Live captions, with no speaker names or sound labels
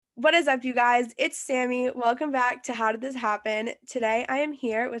What is up, you guys? It's Sammy. Welcome back to How Did This Happen? Today I am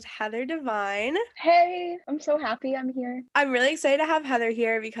here with Heather Devine. Hey, I'm so happy I'm here. I'm really excited to have Heather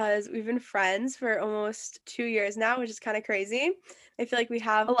here because we've been friends for almost 2 years now, which is kind of crazy. I feel like we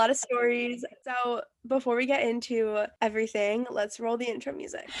have a lot of stories. So before we get into everything, let's roll the intro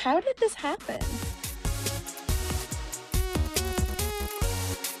music. How did this happen?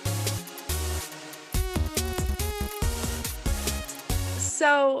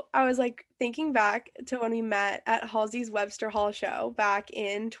 So I was like thinking back to when we met at Halsey's Webster Hall show back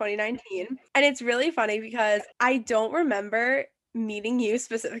in 2019. And it's really funny because I don't remember meeting you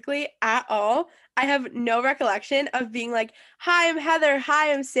specifically at all. I have no recollection of being like, hi, I'm Heather.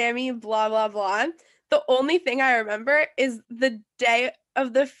 Hi, I'm Sammy, blah, blah, blah. The only thing I remember is the day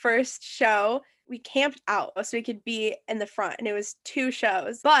of the first show. We camped out so we could be in the front, and it was 2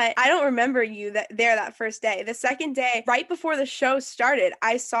 shows. But I don't remember you that first day. The second day, right before the show started,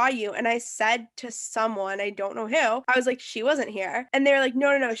 I saw you and I said to someone, I don't know who, I was like, she wasn't here. And they were like,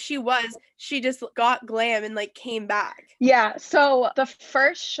 no, she was. She just got glam and like came back. Yeah, so the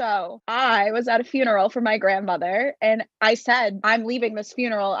first show, I was at a funeral for my grandmother, and I said, I'm leaving this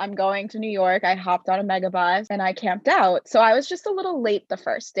funeral. I'm going to New York. I hopped on a megabus and I camped out. So I was just a little late the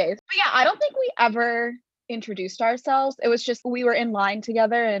first day. But yeah, I don't think we ever introduced ourselves. It was just we were in line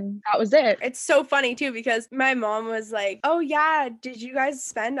together and that was it. It's so funny too because my mom was like, "Oh yeah, did you guys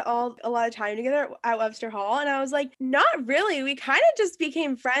spend a lot of time together at Webster Hall?" And I was like, "Not really. We kind of just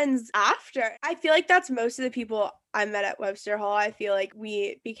became friends after." I feel like that's most of the people I met at Webster Hall. I feel like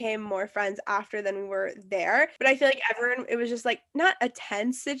we became more friends after than we were there. But I feel like everyone, it was just like not a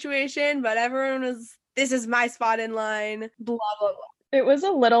tense situation, but everyone was, this is my spot in line, blah, blah, blah. It was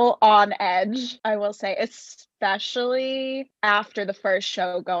a little on edge, I will say, especially after the first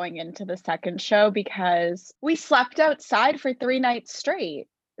show going into the second show, because we slept outside for 3 nights straight.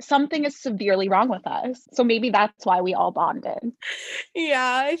 Something is severely wrong with us. So maybe that's why we all bonded.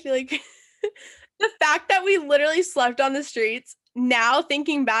 Yeah, I feel like the fact that we literally slept on the streets, now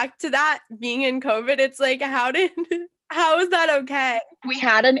thinking back to that being in COVID, it's like, how is that okay? We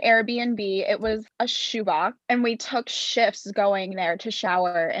had an Airbnb. It was a shoebox, and we took shifts going there to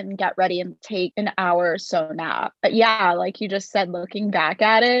shower and get ready and take an hour or so nap. But yeah, like you just said, looking back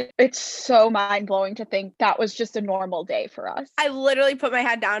at it, it's so mind blowing to think that was just a normal day for us. I literally put my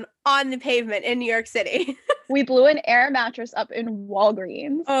head down on the pavement in New York City. We blew an air mattress up in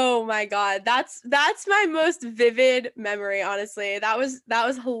Walgreens. Oh my God. That's my most vivid memory, honestly. That was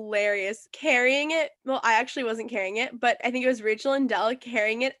hilarious. Carrying it. Well, I actually wasn't carrying it, but I think it was Rachel and Della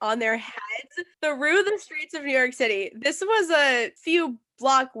carrying it on their heads through the streets of New York City. This was a few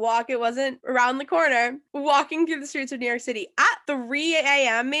block walk. It wasn't around the corner. Walking through the streets of New York City at 3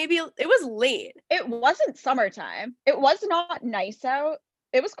 a.m. maybe. It was late. It wasn't summertime. It was not nice out.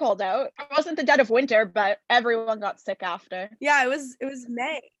 It was cold out. It wasn't the dead of winter, but everyone got sick after. Yeah, it was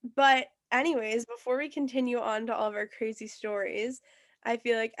May. But anyways, before we continue on to all of our crazy stories, I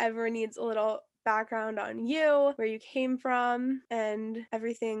feel like everyone needs a little background on you, where you came from, and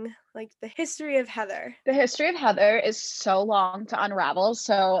everything, like the history of Heather. The history of Heather is so long to unravel.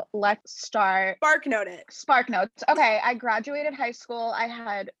 So let's start. Spark note it. Spark notes. Okay, I graduated high school. I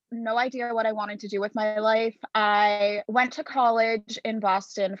had no idea what I wanted to do with my life. I went to college in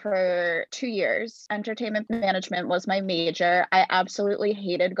Boston for 2 years. Entertainment management was my major. I absolutely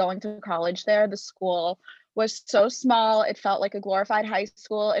hated going to college there. The school was so small. It felt like a glorified high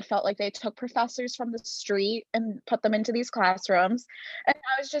school. It felt like they took professors from the street and put them into these classrooms. And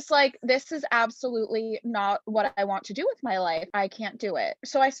I was just like, this is absolutely not what I want to do with my life. I can't do it.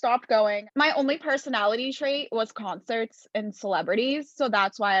 So I stopped going. My only personality trait was concerts and celebrities. So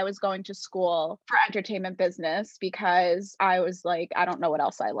that's why I was going to school for entertainment business, because I was like, I don't know what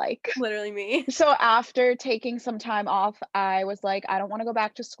else I like. Literally me. So after taking some time off, I was like, I don't want to go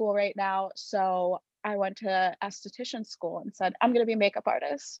back to school right now. So I went to esthetician school and said, I'm going to be a makeup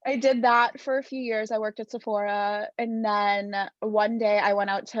artist. I did that for a few years. I worked at Sephora. And then one day I went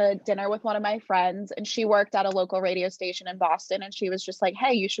out to dinner with one of my friends, and she worked at a local radio station in Boston. And she was just like,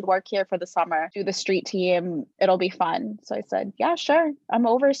 hey, you should work here for the summer, do the street team. It'll be fun. So I said, yeah, sure. I'm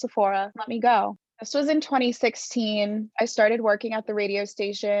over Sephora. Let me go. This was in 2016. I started working at the radio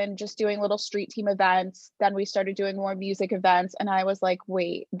station, just doing little street team events. Then we started doing more music events. And I was like,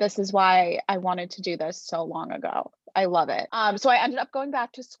 wait, this is why I wanted to do this so long ago. I love it. So I ended up going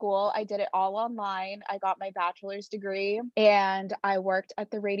back to school. I did it all online. I got my bachelor's degree, and I worked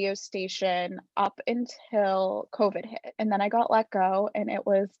at the radio station up until COVID hit. And then I got let go, and it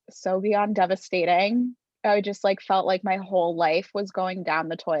was so beyond devastating. I just like felt like my whole life was going down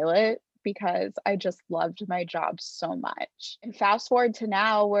the toilet because I just loved my job so much. And fast forward to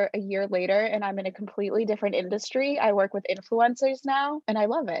now, we're a year later and I'm in a completely different industry. I work with influencers now and I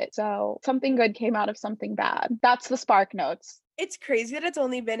love it. So something good came out of something bad. That's the Spark Notes. It's crazy that it's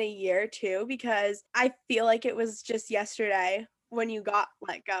only been a year too, because I feel like it was just yesterday when you got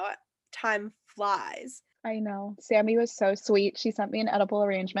let go. Time flies. I know. Sammy was so sweet. She sent me an edible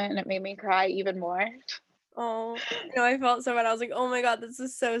arrangement and it made me cry even more. Oh, I felt so bad. I was like, oh my God, this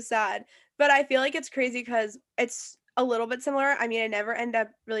is so sad. But I feel like it's crazy because it's a little bit similar. I mean, I never end up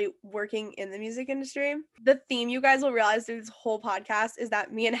really working in the music industry. The theme you guys will realize through this whole podcast is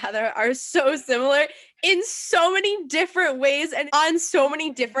that me and Heather are so similar in so many different ways and on so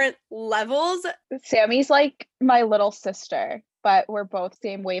many different levels. Sammy's like my little sister, but we're both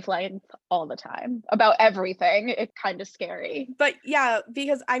same wavelength all the time about everything. It's kind of scary. But yeah,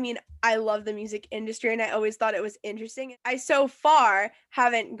 because I mean, I love the music industry and I always thought it was interesting. I so far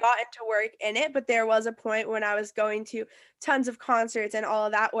haven't gotten to work in it, but there was a point when I was going to tons of concerts and all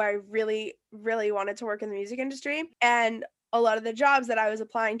of that where I really, really wanted to work in the music industry. And a lot of the jobs that I was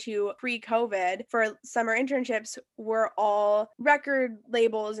applying to pre-COVID for summer internships were all record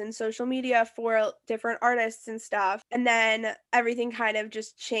labels and social media for different artists and stuff. And then everything kind of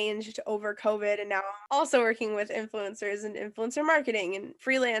just changed over COVID. And now I'm also working with influencers and influencer marketing and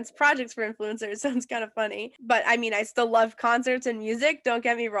freelance projects for influencers. Sounds kind of funny. But I mean, I still love concerts and music. Don't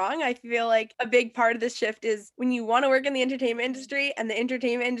get me wrong. I feel like a big part of this shift is when you want to work in the entertainment industry and the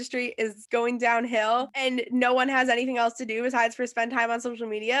entertainment industry is going downhill and no one has anything else to do besides for spend time on social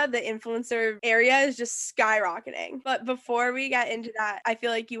media, the influencer area is just skyrocketing. But before we get into that, I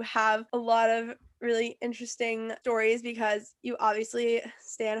feel like you have a lot of really interesting stories because you obviously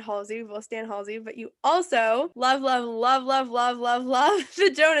stan Halsey, both stan Halsey, but you also love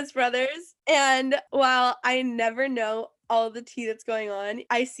the Jonas Brothers. And while I never know all the tea that's going on,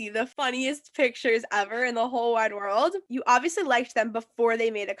 I see the funniest pictures ever in the whole wide world. You obviously liked them before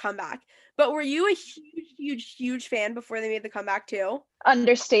they made a comeback, but were you a huge fan before they made the comeback too?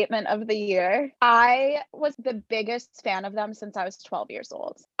 Understatement of the year. I was the biggest fan of them since I was 12 years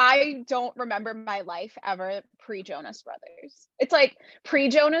old. I don't remember my life ever pre-Jonas Brothers. It's like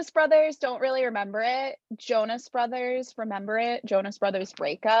pre-Jonas Brothers, don't really remember it. Jonas Brothers, remember it. Jonas Brothers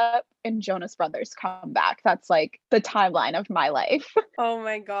breakup and Jonas Brothers comeback. That's like the timeline of my life. Oh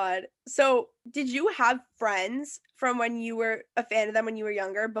my God. So did you have friends from when you were a fan of them when you were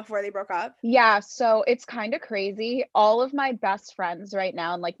younger before they broke up? Yeah, so it's kind of crazy. All of my best friends right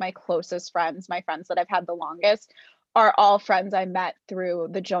now and like my closest friends, my friends that I've had the longest, are all friends I met through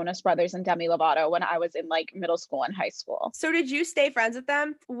the Jonas Brothers and Demi Lovato when I was in like middle school and high school. So did you stay friends with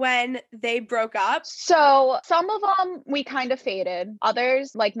them when they broke up? So some of them we kind of faded.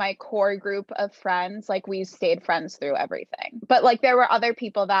 Others, like my core group of friends, like we stayed friends through everything. But like there were other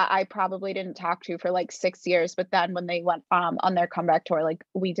people that I probably didn't talk to for like 6 years. But then when they went on their comeback tour, like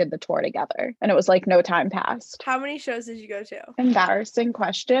we did the tour together and it was like no time passed. How many shows did you go to? Embarrassing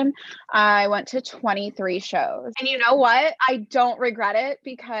question. I went to 23 shows. And you know what? I don't regret it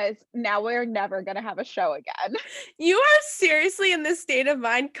because now we're never going to have a show again. You are seriously in this state of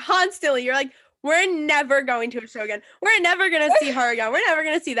mind constantly. You're like, we're never going to a show again. We're never going to see her again. We're never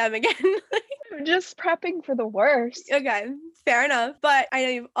going to see them again. I'm just prepping for the worst. Okay, fair enough. But I know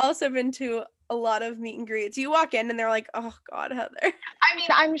you've also been to a lot of meet and greets. You walk in and they're like, oh God, Heather. I mean,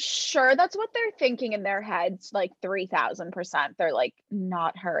 I'm sure that's what they're thinking in their heads, like 3000%. They're like,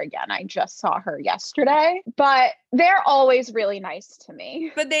 not her again. I just saw her yesterday. But they're always really nice to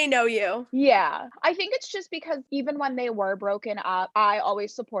me. But they know you. Yeah. I think it's just because even when they were broken up, I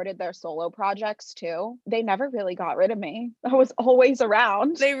always supported their solo projects too. They never really got rid of me. I was always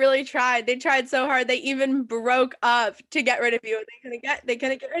around. They really tried. They tried so hard. They even broke up to get rid of you. They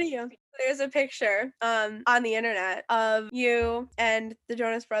couldn't get rid of you. There's a picture on the internet of you and the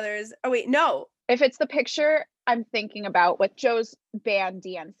Jonas Brothers. Oh wait, no. If it's the picture I'm thinking about with Joe's band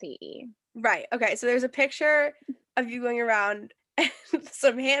DNCE. Right. Okay. So there's a picture of you going around with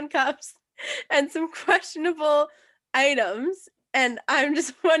some handcuffs and some questionable items. And I'm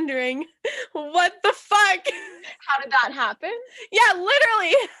just wondering, what the fuck? How did that happen? Yeah,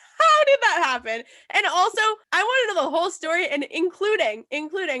 literally. How did that happen? And also, I want to know the whole story and including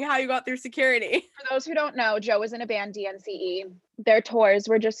how you got through security. For those who don't know, Joe was in a band DNCE. Their tours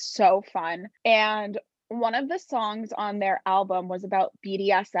were just so fun. And one of the songs on their album was about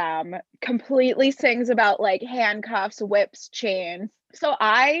BDSM, completely sings about like handcuffs, whips, chains. So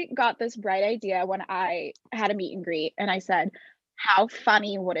I got this bright idea when I had a meet and greet and I said, how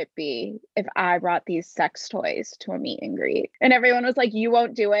funny would it be if I brought these sex toys to a meet and greet? And everyone was like, you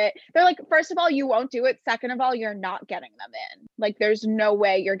won't do it. They're like, first of all, you won't do it. Second of all, you're not getting them in. Like, there's no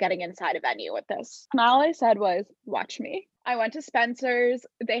way you're getting inside a venue with this. And all I said was, watch me. I went to Spencer's.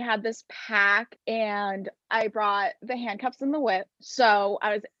 They had this pack and I brought the handcuffs and the whip. So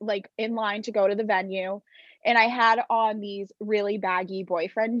I was like in line to go to the venue and I had on these really baggy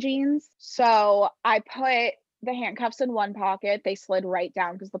boyfriend jeans. So I put the handcuffs in one pocket. They slid right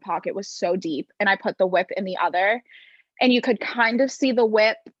down because the pocket was so deep. And I put the whip in the other. And you could kind of see the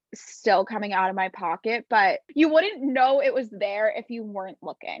whip still coming out of my pocket, but you wouldn't know it was there if you weren't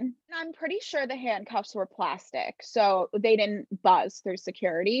looking. And I'm pretty sure the handcuffs were plastic, so they didn't buzz through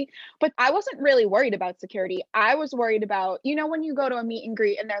security. But I wasn't really worried about security. I was worried about, when you go to a meet and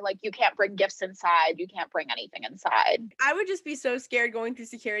greet and they're like, you can't bring gifts inside, you can't bring anything inside. I would just be so scared going through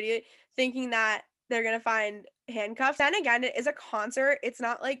security thinking that they're going to find handcuffs. And again, it is a concert. It's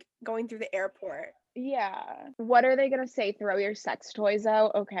not like going through the airport. Yeah. What are they going to say? Throw your sex toys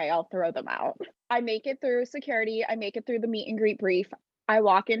out? Okay, I'll throw them out. I make it through security. I make it through the meet and greet brief. I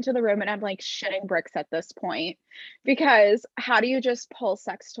walk into the room and I'm like shitting bricks at this point because how do you just pull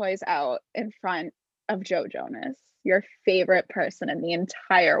sex toys out in front of Joe Jonas, your favorite person in the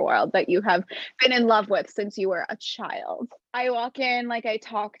entire world that you have been in love with since you were a child? I walk in, like I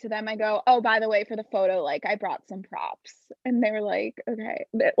talk to them. I go, oh, by the way, for the photo, like I brought some props. And they were like, okay.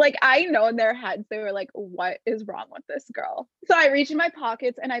 Like I know in their heads, they were like, what is wrong with this girl? So I reach in my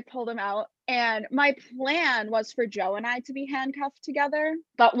pockets and I pull them out. And my plan was for Joe and I to be handcuffed together.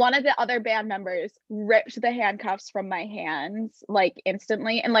 But one of the other band members ripped the handcuffs from my hands like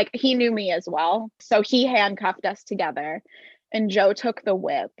instantly. And like he knew me as well. So he handcuffed us together. And Joe took the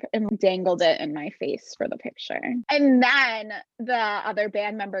whip and dangled it in my face for the picture. And then the other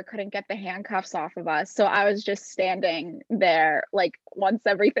band member couldn't get the handcuffs off of us. So I was just standing there, like, once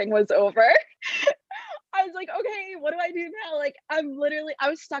everything was over. I was like, okay, what do I do now? Like, I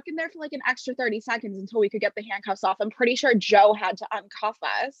was stuck in there for like an extra 30 seconds until we could get the handcuffs off. I'm pretty sure Joe had to uncuff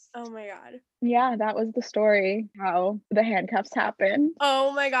us. Oh my God. Yeah, that was the story, how the handcuffs happened.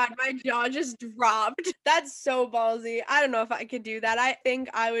 Oh my God, my jaw just dropped. That's so ballsy. I don't know if I could do that. I think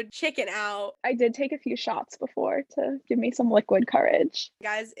I would chicken out. I did take a few shots before to give me some liquid courage.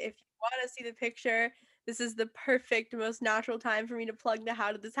 Guys, if you want to see the picture, this is the perfect, most natural time for me to plug the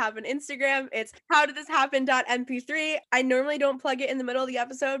How Did This Happen Instagram. It's howdidthishappen.mp3. I normally don't plug it in the middle of the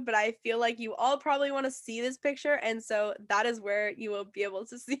episode, but I feel like you all probably want to see this picture, and so that is where you will be able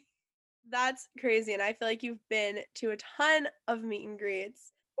to see. That's crazy, and I feel like you've been to a ton of meet and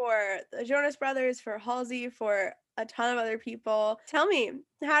greets for the Jonas Brothers, for Halsey, for a ton of other people. Tell me,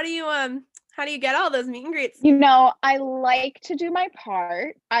 how do you get all those meet and greets? I like to do my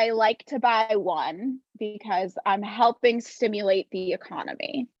part. I like to buy one because I'm helping stimulate the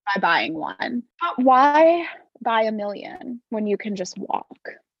economy by buying one. But why buy a million when you can just walk?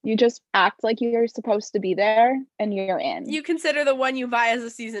 You just act like you're supposed to be there and you're in. You consider the one you buy as a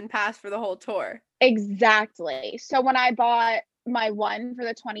season pass for the whole tour. Exactly. So when I bought my one for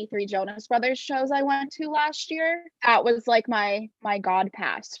the 23 Jonas Brothers shows I went to last year, that was like my God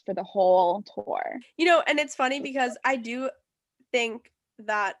pass for the whole tour. And it's funny because I do think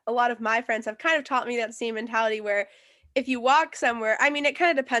that a lot of my friends have kind of taught me that same mentality where if you walk somewhere, I mean, it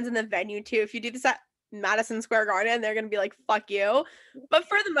kind of depends on the venue too. If you do this at Madison Square Garden, they're going to be like, fuck you. But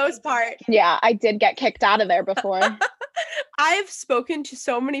for the most part. Yeah, I did get kicked out of there before. I've spoken to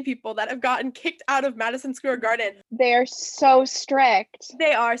so many people that have gotten kicked out of Madison Square Garden. They're so strict.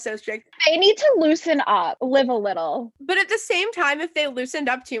 They are so strict. They need to loosen up, live a little. But at the same time, if they loosened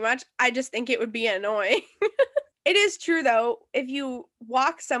up too much, I just think it would be annoying. It is true, though. If you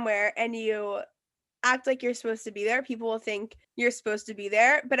walk somewhere and you act like you're supposed to be there, people will think you're supposed to be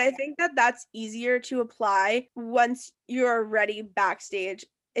there. But I think that that's easier to apply once you're already backstage.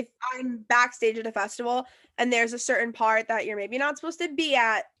 If I'm backstage at a festival and there's a certain part that you're maybe not supposed to be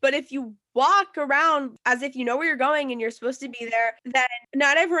at, but if you walk around as if you know where you're going and you're supposed to be there, then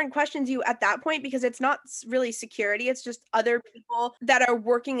not everyone questions you at that point because it's not really security. It's just other people that are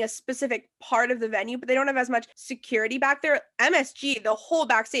working a specific part of the venue, but they don't have as much security back there. MSG, the whole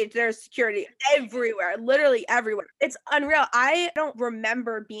backstage, there's security everywhere, literally everywhere. It's unreal. I don't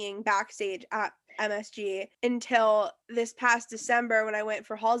remember being backstage at MSG until this past December when I went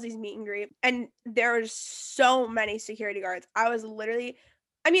for Halsey's meet and greet, and there were so many security guards. I was literally,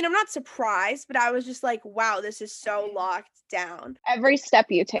 I'm not surprised, but I was just like, wow, this is so locked down. Every step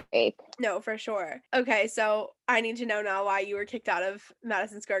you take. No, for sure. Okay, so I need to know now why you were kicked out of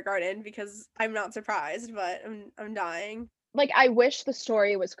Madison Square Garden because I'm not surprised, but I'm dying. Like, I wish the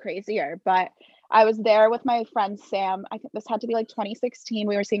story was crazier, but I was there with my friend Sam. I think this had to be like 2016.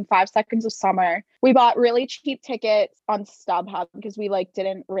 We were seeing 5 Seconds of Summer. We bought really cheap tickets on StubHub because we like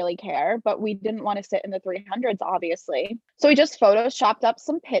didn't really care, but we didn't want to sit in the 300s, obviously. So we just photoshopped up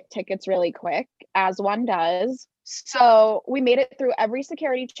some pit tickets really quick, as one does. So we made it through every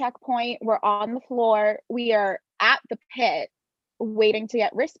security checkpoint. We're on the floor. We are at the pit waiting to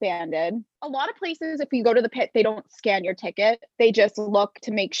get wristbanded. A lot of places, if you go to the pit, they don't scan your ticket. They just look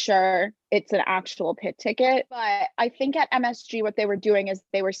to make sure it's an actual pit ticket. But I think at MSG, what they were doing is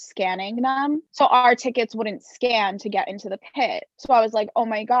they were scanning them. So our tickets wouldn't scan to get into the pit. So I was like, oh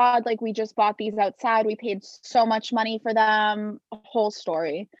my God, like we just bought these outside. We paid so much money for them, a whole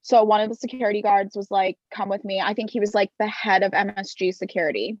story. So one of the security guards was like, come with me. I think he was like the head of MSG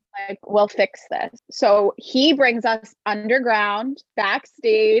security. Like, we'll fix this. So he brings us underground,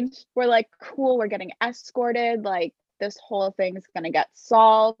 backstage. We're like, cool, we're getting escorted, like this whole thing's gonna get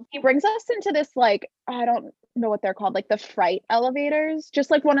solved. He brings us into this, like, I don't know what they're called, like the fright elevators, just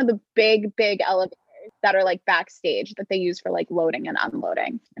like one of the big elevators that are like backstage that they use for like loading and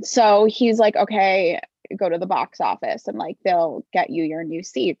unloading. So he's like, okay, go to the box office and like they'll get you your new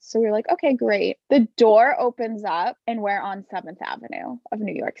seats. So we're like, okay, great. The door opens up and we're on 7th Avenue of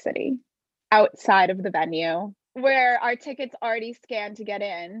New York City, outside of the venue, where our tickets already scanned to get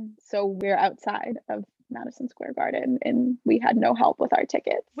in. So we're outside of Madison Square Garden and we had no help with our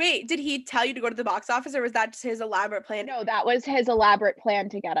tickets. Wait, did he tell you to go to the box office or was that just his elaborate plan? No, that was his elaborate plan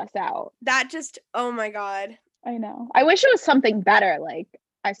to get us out. That just, oh my God. I know. I wish it was something better, like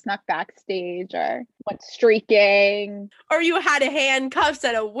I snuck backstage or went streaking. Or you had a handcuffs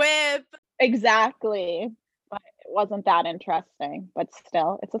and a whip. Exactly. But it wasn't that interesting, but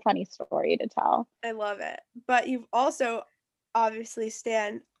still, it's a funny story to tell. I love it. But you've also obviously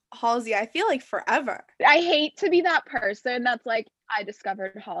stan Halsey, I feel like forever. I hate to be that person that's like, I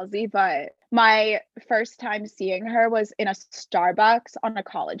discovered Halsey, but my first time seeing her was in a Starbucks on a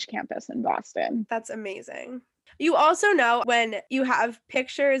college campus in Boston. That's amazing. You also know when you have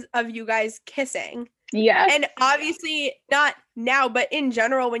pictures of you guys kissing. Yeah. And obviously not now, but in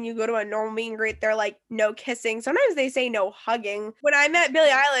general, when you go to a normal meet and greet, they're like, no kissing. Sometimes they say no hugging. When I met Billie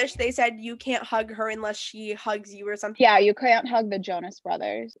Eilish, they said you can't hug her unless she hugs you or something. Yeah, you can't hug the Jonas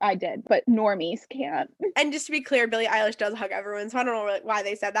Brothers. I did, but normies can't. And just to be clear, Billie Eilish does hug everyone, so I don't know really why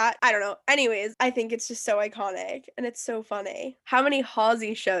they said that. I don't know. Anyways, I think it's just so iconic and it's so funny. How many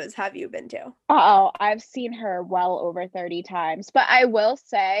Halsey shows have you been to? Oh, I've seen her well over 30 times, but I will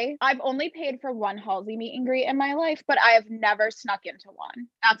say I've only paid for one Halsey meet and greet in my life, but I have never snuck into one.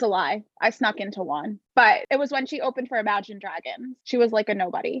 That's a lie. I snuck into one, but it was when she opened for Imagine Dragons. She was like a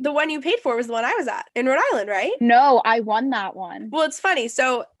nobody. The one you paid for was the one I was at in Rhode Island, right? No, I won that one. Well, it's funny.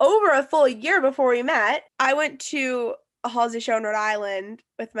 So over a full year before we met, I went to a Halsey show in Rhode Island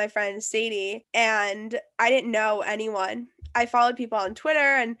with my friend Sadie, and I didn't know anyone. I followed people on Twitter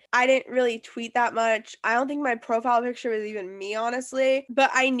and I didn't really tweet that much. I don't think my profile picture was even me, honestly, but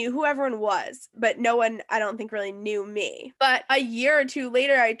I knew who everyone was, but no one, I don't think, really knew me. But a year or two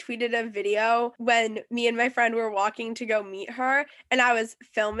later, I tweeted a video when me and my friend were walking to go meet her and I was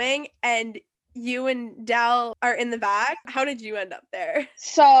filming and you and Dell are in the back. How did you end up there?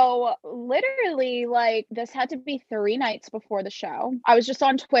 So literally, like, this had to be 3 nights before the show. I was just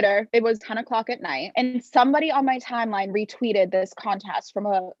on Twitter. It was 10 o'clock at night. And somebody on my timeline retweeted this contest from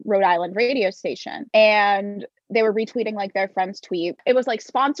a Rhode Island radio station. And they were retweeting like their friend's tweet. It was like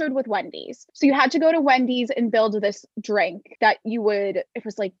sponsored with Wendy's. So you had to go to Wendy's and build this drink that you would, it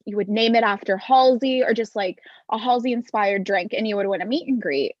was like, you would name it after Halsey or just like a Halsey inspired drink and you would win a meet and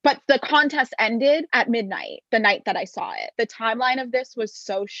greet. But the contest ended at midnight, the night that I saw it. The timeline of this was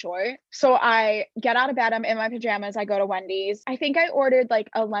so short. So I get out of bed, I'm in my pajamas, I go to Wendy's. I think I ordered like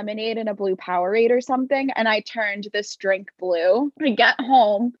a lemonade and a blue Powerade or something. And I turned this drink blue. I get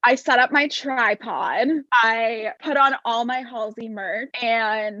home, I set up my tripod. I put on all my Halsey merch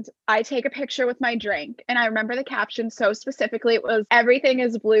and I take a picture with my drink. And I remember the caption so specifically. It was, everything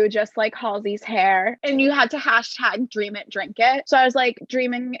is blue, just like Halsey's hair. And you had to hashtag dream it, drink it. So I was like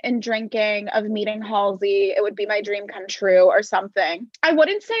dreaming and drinking of meeting Halsey. It would be my dream come true or something. I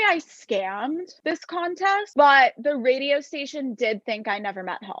wouldn't say I scammed this contest, but the radio station did think I never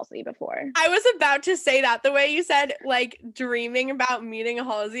met Halsey before. I was about to say that, the way you said like dreaming about meeting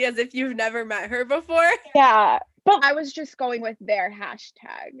Halsey as if you've never met her before. Yeah. But I was just going with their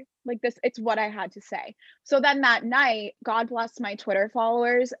hashtag. Like this, it's what I had to say. So then that night, God bless my Twitter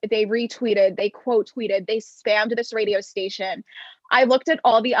followers, they retweeted, they quote tweeted, they spammed this radio station. I looked at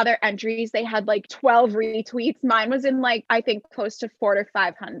all the other entries. They had like 12 retweets. Mine was in like, I think close to 400 to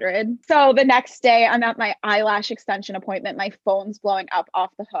 500. So the next day I'm at my eyelash extension appointment. My phone's blowing up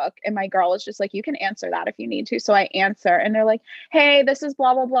off the hook. And my girl is just like, you can answer that if you need to. So I answer and they're like, hey, this is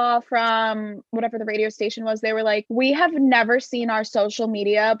blah, blah, blah from whatever the radio station was. They were like, we have never seen our social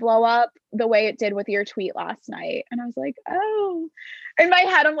media blow up the way it did with your tweet last night. And I was like, oh, in my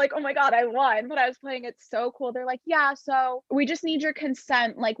head, I'm like, oh my God, I won. But I was playing it so cool. They're like, yeah, so we just need your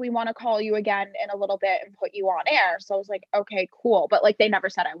consent. Like, we want to call you again in a little bit and put you on air. So I was like, okay, cool. But like, they never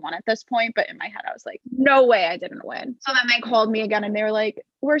said I won at this point. But in my head, I was like, no way I didn't win. So then they called me again and they were like,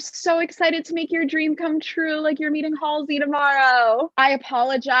 we're so excited to make your dream come true. Like, you're meeting Halsey tomorrow. I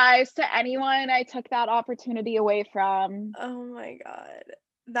apologize to anyone I took that opportunity away from. Oh my God.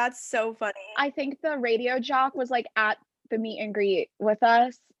 That's so funny. I think the radio jock was like at the meet and greet with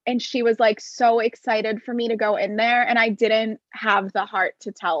us. And she was like so excited for me to go in there. And I didn't have the heart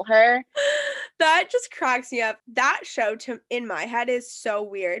to tell her. That just cracks me up. That show in my head is so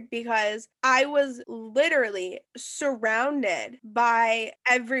weird because I was literally surrounded by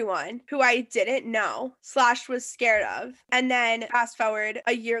everyone who I didn't know / was scared of. And then fast forward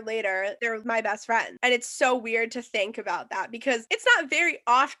a year later, they're my best friends. And it's so weird to think about that because it's not very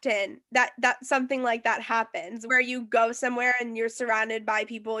often that something like that happens where you go somewhere and you're surrounded by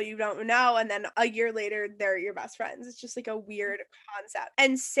people you don't know. And then a year later, they're your best friends. It's just like a weird concept.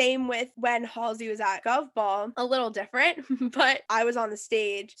 And same with when Halsey was at Gov Ball, a little different, but I was on the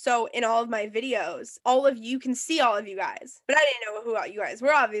stage. So in all of my videos, all of you can see all of you guys, but I didn't know who you guys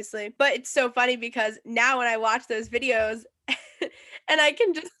were, obviously. But it's so funny because now when I watch those videos and I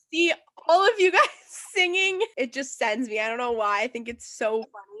can just see all of you guys singing, it just sends me. I don't know why. I think it's so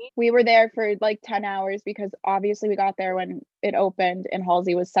funny. We were there for like 10 hours because obviously we got there when it opened and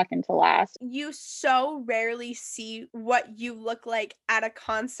Halsey was second to last. You so rarely see what you look like at a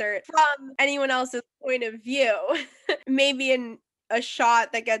concert from anyone else's point of view. Maybe in a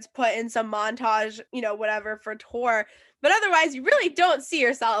shot that gets put in some montage, whatever for tour. But otherwise, you really don't see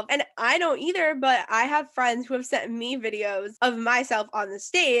yourself. And I don't either, but I have friends who have sent me videos of myself on the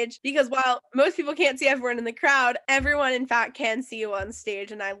stage because while most people can't see everyone in the crowd, everyone, in fact, can see you on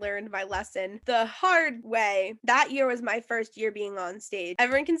stage. And I learned my lesson the hard way. That year was my first year being on stage.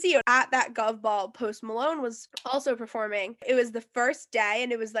 Everyone can see you. At that Gov Ball, Post Malone was also performing. It was the first day,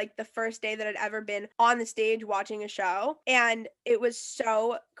 and it was like the first day that I'd ever been on the stage watching a show. And it was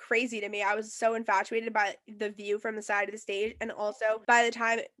so crazy to me. I was so infatuated by the view from the side of the stage, and also by the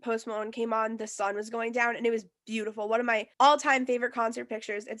time Post Malone came on, the sun was going down and it was beautiful. One of my all-time favorite concert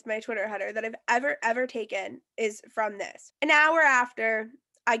pictures, it's my Twitter header, that I've ever taken is from this. An hour after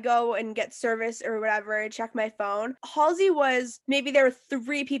I go and get service or whatever, check my phone. Halsey maybe there were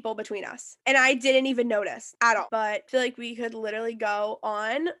 3 people between us and I didn't even notice at all. But I feel like we could literally go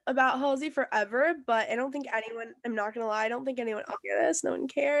on about Halsey forever, but I don't think I'm not gonna lie, I don't think anyone will hear this, no one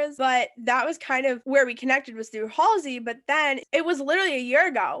cares. But that was kind of where we connected, was through Halsey. But then it was literally a year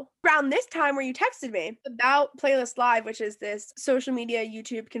ago, around this time, where you texted me about Playlist Live, which is this social media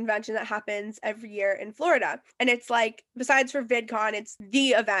YouTube convention that happens every year in Florida. And it's like, besides for VidCon, it's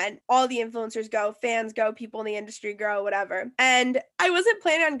the event. All the influencers go, fans go, people in the industry go, whatever. And I wasn't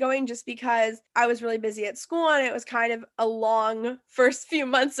planning on going just because I was really busy at school and it was kind of a long first few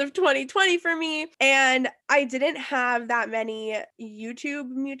months of 2020 for me. And I didn't have that many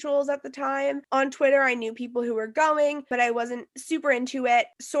YouTube mutuals at the time. On Twitter, I knew people who were going, but I wasn't super into it.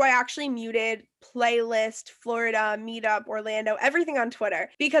 So I actually muted Playlist, Florida, Meetup, Orlando, everything on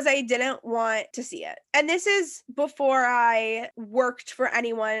Twitter because I didn't want to see it. And this is before I worked for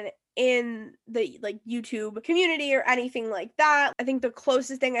anyone in the YouTube community or anything like that. I think the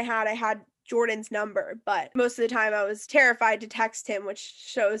closest thing I had Jordan's number, but most of the time I was terrified to text him, which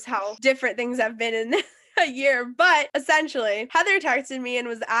shows how different things have been in a year. But essentially, Heather texted me and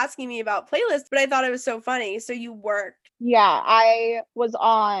was asking me about Playlists, but I thought it was so funny. So you worked. Yeah, I was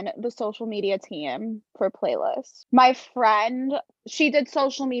on the social media team for Playlists. My friend, she did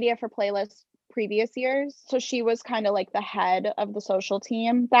social media for Playlists previous years. So she was kind of like the head of the social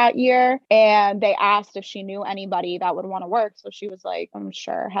team that year. And they asked if she knew anybody that would want to work. So she was like, I'm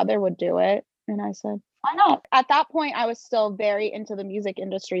sure Heather would do it. And I said, why not? At that point, I was still very into the music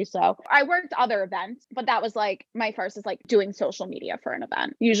industry. So I worked other events, but that was like my first is like doing social media for an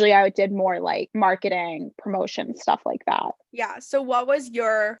event. Usually I did more like marketing, promotion, stuff like that. Yeah. So what was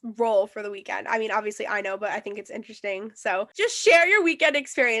your role for the weekend? I mean, obviously I know, but I think it's interesting. So just share your weekend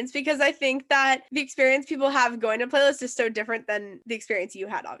experience, because I think that the experience people have going to Playlists is so different than the experience you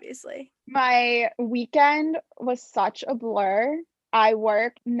had, obviously. My weekend was such a blur. I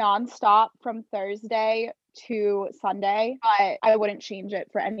worked nonstop from Thursday to Sunday, but I wouldn't change it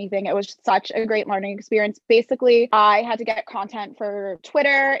for anything. It was such a great learning experience. Basically, I had to get content for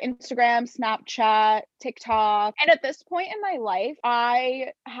Twitter, Instagram, Snapchat, TikTok. And at this point in my life,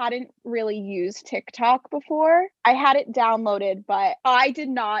 I hadn't really used TikTok before. I had it downloaded, but I did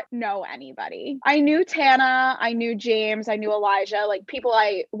not know anybody. I knew Tana, I knew James, I knew Elijah, like people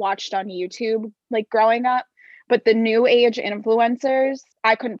I watched on YouTube, like growing up. But the new age influencers,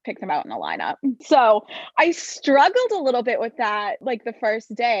 I couldn't pick them out in a lineup. So I struggled a little bit with that, like the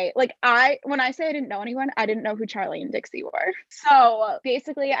first day. Like when I say I didn't know anyone, I didn't know who Charlie and Dixie were. So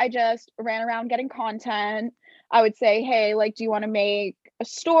basically I just ran around getting content. I would say, hey, like, do you want to make a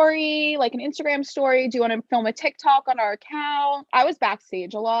story, like an Instagram story? Do you want to film a TikTok on our account? I was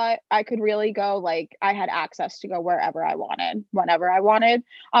backstage a lot. I could really go, like, I had access to go wherever I wanted, whenever I wanted.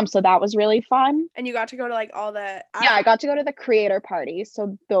 So that was really fun. And you got to go to like all the Yeah, I got to go to the creator parties.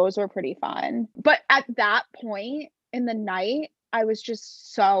 So those were pretty fun. But at that point in the night, I was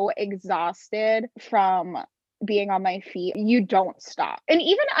just so exhausted from being on my feet. You don't stop. And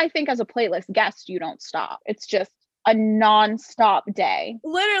even I think as a playlist guest, you don't stop. It's just a non-stop day.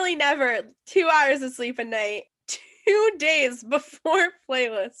 Literally never 2 hours of sleep a night, 2 days before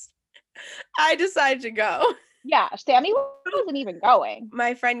playlist. I decided to go. Yeah, Sammy wasn't even going.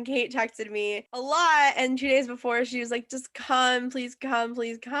 My friend Kate texted me a lot, and 2 days before she was like, just come, please come,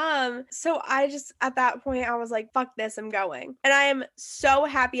 please come. So I just, at that point, I was like, fuck this, I'm going. And I am so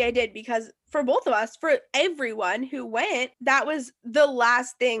happy I did, because for both of us, for everyone who went, that was the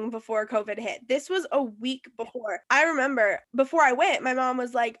last thing before COVID hit. This was a week before. I remember before I went, my mom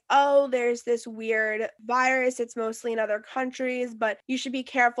was like, oh, there's this weird virus. It's mostly in other countries, but you should be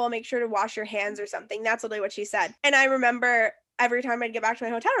careful. Make sure to wash your hands or something. That's literally what she said. And I remember every time I'd get back to my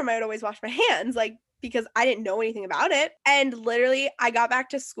hotel room, I would always wash my hands, like, because I didn't know anything about it. And literally, I got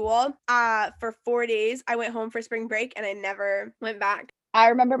back to school for 4 days. I went home for spring break and I never went back. I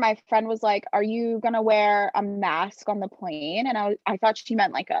remember my friend was like, are you going to wear a mask on the plane? And I thought she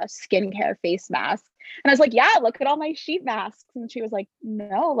meant like a skincare face mask. And I was like, yeah, look at all my sheet masks. And she was like,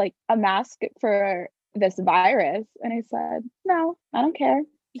 no, like a mask for this virus. And I said, no, I don't care.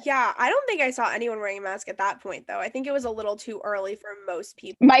 Yeah, I don't think I saw anyone wearing a mask at that point, though. I think it was a little too early for most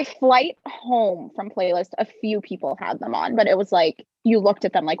people. My flight home from playlist, a few people had them on, but it was like, you looked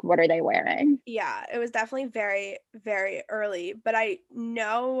at them like, what are they wearing? Yeah, it was definitely very, very early. But I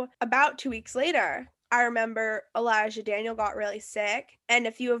know about 2 weeks later, I remember Elijah Daniel got really sick, and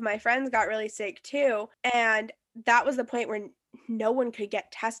a few of my friends got really sick too. And that was the point where no one could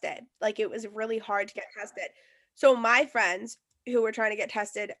get tested. Like, it was really hard to get tested. So my friends who were trying to get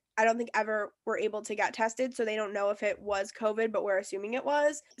tested, I don't think ever were able to get tested. So they don't know if it was COVID, but we're assuming it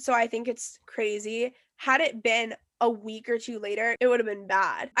was. So I think it's crazy. Had it been a week or two later, it would have been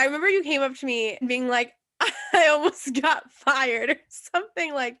bad. I remember you came up to me being like, I almost got fired or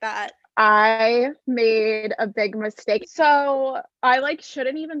something like that. I made a big mistake. So I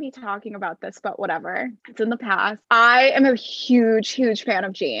shouldn't even be talking about this, but whatever. It's in the past. I am a huge, huge fan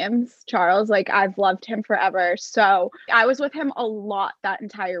of James Charles. I've loved him forever. So I was with him a lot that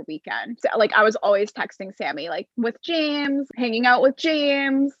entire weekend. So, I was always texting Sammy, with James, hanging out with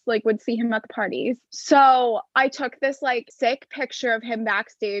James, would see him at the parties. So I took this sick picture of him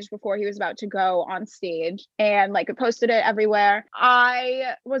backstage before he was about to go on stage and posted it everywhere.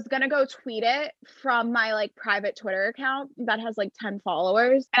 I was going to go tweet it from my private Twitter account that has 10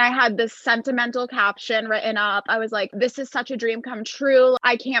 followers. And I had this sentimental caption written up. I was like, this is such a dream come true.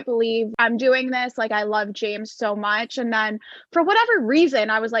 I can't believe I'm doing this. I love James so much. And then for whatever reason,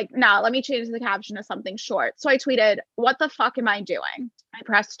 I was like, nah, let me change the caption to something short. So I tweeted, what the fuck am I doing? I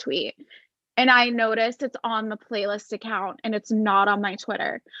pressed tweet. And I noticed it's on the playlist account and it's not on my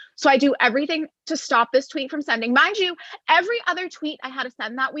Twitter. So I do everything to stop this tweet from sending. Mind you, every other tweet I had to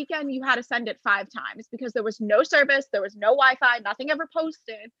send that weekend, you had to send it 5 times because there was no service, there was no Wi-Fi, nothing ever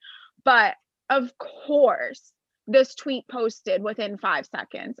posted. But of course, this tweet posted within 5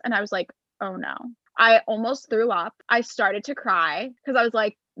 seconds. And I was like, oh no. I almost threw up. I started to cry because I was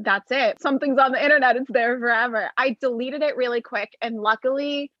like, that's it. Something's on the internet. It's there forever. I deleted it really quick. And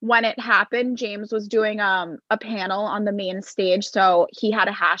luckily when it happened, James was doing a panel on the main stage. So he had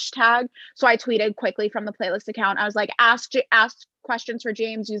a hashtag. So I tweeted quickly from the playlist account. I was like, ask questions for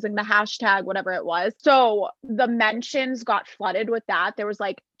James using the hashtag, whatever it was. So the mentions got flooded with that. There was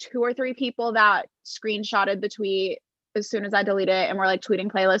 2 or 3 people that screenshotted the tweet as soon as I deleted it and we're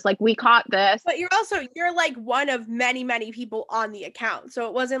tweeting playlists, we caught this. But you're one of many, many people on the account. So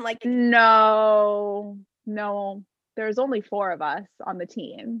it wasn't No, There's only 4 of us on the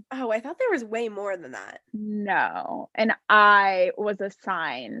team. Oh, I thought there was way more than that. No. And I was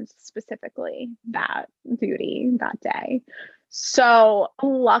assigned specifically that duty that day. So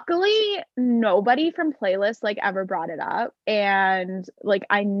luckily nobody from Playlist like ever brought it up, and like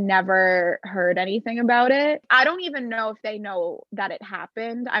I never heard anything about it. I don't even know if they know that it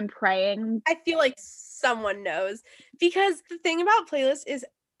happened. I'm praying. I feel like someone knows, because the thing about Playlist is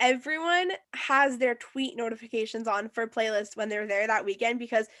everyone has their tweet notifications on for Playlist when they're there that weekend,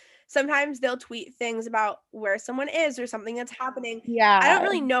 because sometimes they'll tweet things about where someone is or something that's happening. I Yeah. don't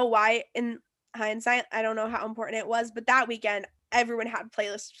really know why in hindsight. I don't know how important it was, but that weekend everyone had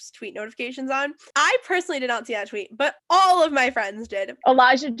Playlist tweet notifications on. I personally did not see that tweet, but all of my friends did.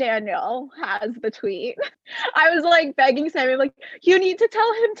 Elijah Daniel has the tweet. I was like begging Sammy, like, you need to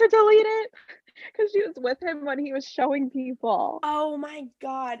tell him to delete it, because she was with him when he was showing people. Oh my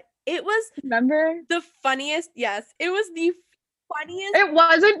God. It was Remember? the funniest. Yes, it was the funniest. It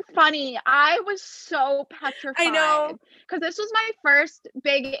wasn't funny. I was so petrified. I know. Because this was my first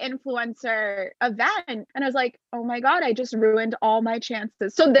big influencer event. And I was like, oh my God, I just ruined all my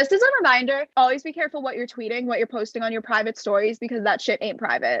chances. So this is a reminder. Always be careful what you're tweeting, what you're posting on your private stories, because that shit ain't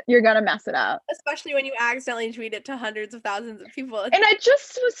private. You're gonna mess it up. Especially when you accidentally tweet it to hundreds of thousands of people. And I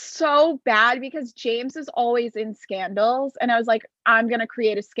just was so bad because James is always in scandals. And I was like, I'm gonna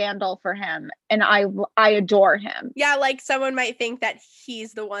create a scandal for him. And I adore him. Yeah, like someone might think that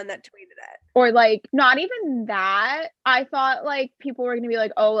he's the one that tweeted it. Or like not even that. I thought like people were gonna be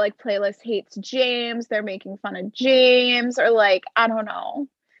like, oh, like Playlist hates James, they're making fun of James, or like, I don't know.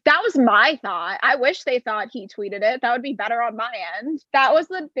 That was my thought. I wish they thought he tweeted it. That would be better on my end. That was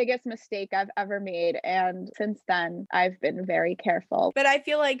the biggest mistake I've ever made. And since then, I've been very careful. But I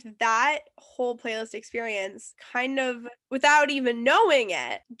feel like that whole Playlist experience kind of, without even knowing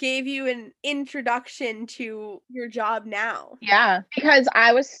it, gave you an introduction to your job now. Yeah, because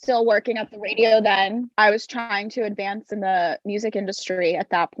I was still working at the radio then. I was trying to advance in the music industry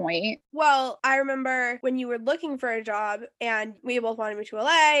at that point. Well, I remember when you were looking for a job and we both wanted to move to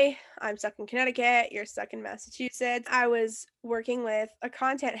LA. I'm stuck in Connecticut, you're stuck in Massachusetts. I was working with a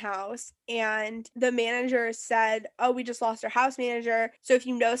content house and the manager said, oh, we just lost our house manager. So if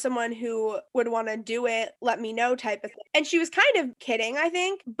you know someone who would want to do it, let me know, type of thing. And she was kind of kidding, I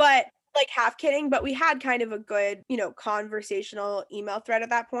think, but like half kidding, but we had kind of a good, conversational email thread at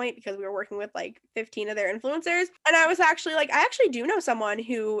that point because we were working with like 15 of their influencers. And I was actually like, I actually do know someone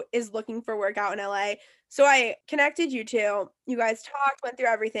who is looking for work out in LA. So I connected you two. You guys talked, went through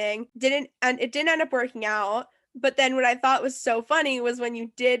everything. It didn't end up working out. But then what I thought was so funny was when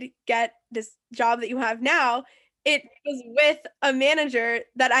you did get this job that you have now, it was with a manager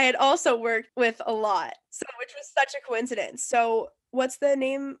that I had also worked with a lot. So, which was such a coincidence. So what's the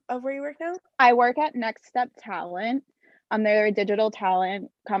name of where you work now? I work at Next Step Talent. They're a digital talent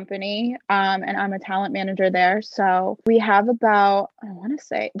company, and I'm a talent manager there. So we have about, I want to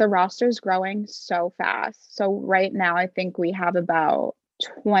say, the roster's growing so fast. So right now, I think we have about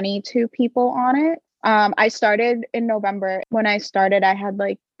 22 people on it. I started in November. When I started, I had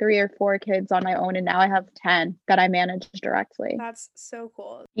like 3 or 4 kids on my own, and now I have 10 that I manage directly. That's so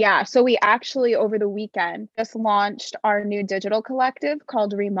cool. Yeah. So we actually, over the weekend, just launched our new digital collective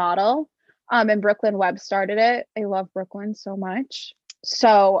called Remodel. And Brooklyn Webb started it. I love Brooklyn so much.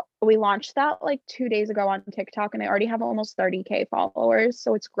 So we launched that like 2 days ago on TikTok, and they already have almost 30K followers.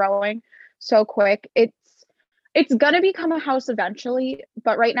 So it's growing so quick. It's going to become a house eventually,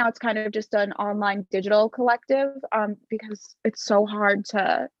 but right now it's kind of just an online digital collective, because it's so hard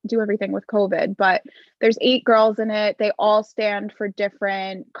to do everything with COVID. But there's 8 girls in it. They all stand for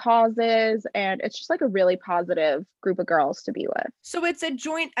different causes, and it's just like a really positive group of girls to be with. So it's a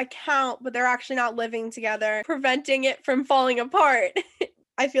joint account, but they're actually not living together, preventing it from falling apart.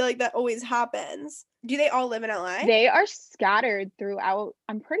 I feel like that always happens. Do they all live in LA? They are scattered throughout,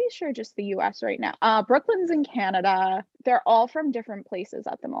 I'm pretty sure, just the US right now. Brooklyn's in Canada. They're all from different places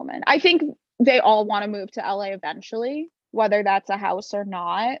at the moment. I think they all want to move to LA eventually, whether that's a house or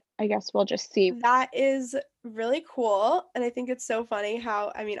not. I guess we'll just see. That is really cool. And I think it's so funny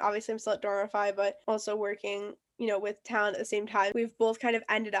how, I mean, obviously I'm still at Dormify, but also working with talent at the same time. We've both kind of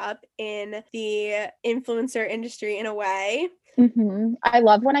ended up in the influencer industry in a way. Mm-hmm. I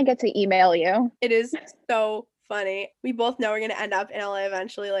love when I get to email you. It is so funny. We both know we're going to end up in LA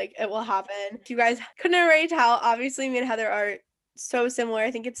eventually. Like, it will happen. If you guys couldn't already tell, obviously me and Heather are so similar.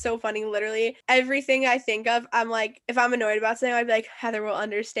 I think it's so funny. Literally everything I think of, I'm like, if I'm annoyed about something, I'd be like, Heather will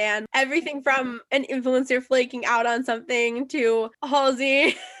understand. Everything from an influencer flaking out on something to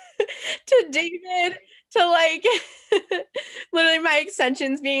Halsey to David to like literally my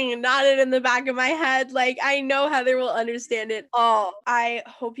extensions being knotted in the back of my head. Like, I know Heather will understand it all. I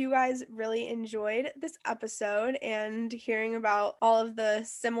hope you guys really enjoyed this episode and hearing about all of the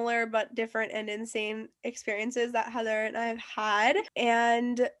similar but different and insane experiences that Heather and I have had.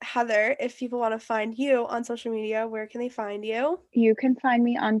 And Heather, if people want to find you on social media, where can they find you? You can find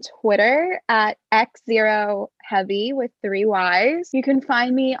me on Twitter at X0Heavy with 3 Ys. You can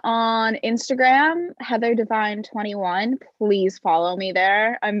find me on Instagram, Heather Divine 21. Please follow me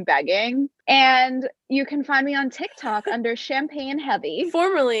there. I'm begging. And you can find me on TikTok under Champagne Heavy.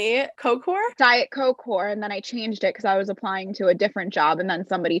 Formerly Cocor? Diet Cocor, and then I changed it because I was applying to a different job and then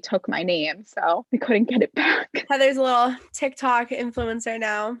somebody took my name, so I couldn't get it back. Heather's a little TikTok influencer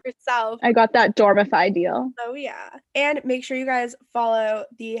now herself. I got that Dormify deal. Oh yeah. And make sure you guys follow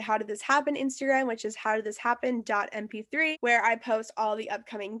the How Did This Happen Instagram, which is howdidthishappen.mp3, where I post all the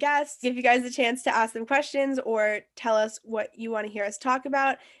upcoming guests, give you guys a chance to ask them questions or tell us what you want to hear us talk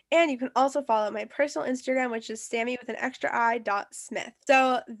about. And you can also follow my personal Instagram, which is Sammy with an extra I.Smith.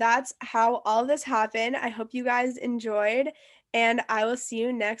 So that's how all of this happened. I hope you guys enjoyed, and I will see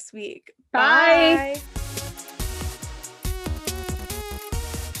you next week. Bye. Bye.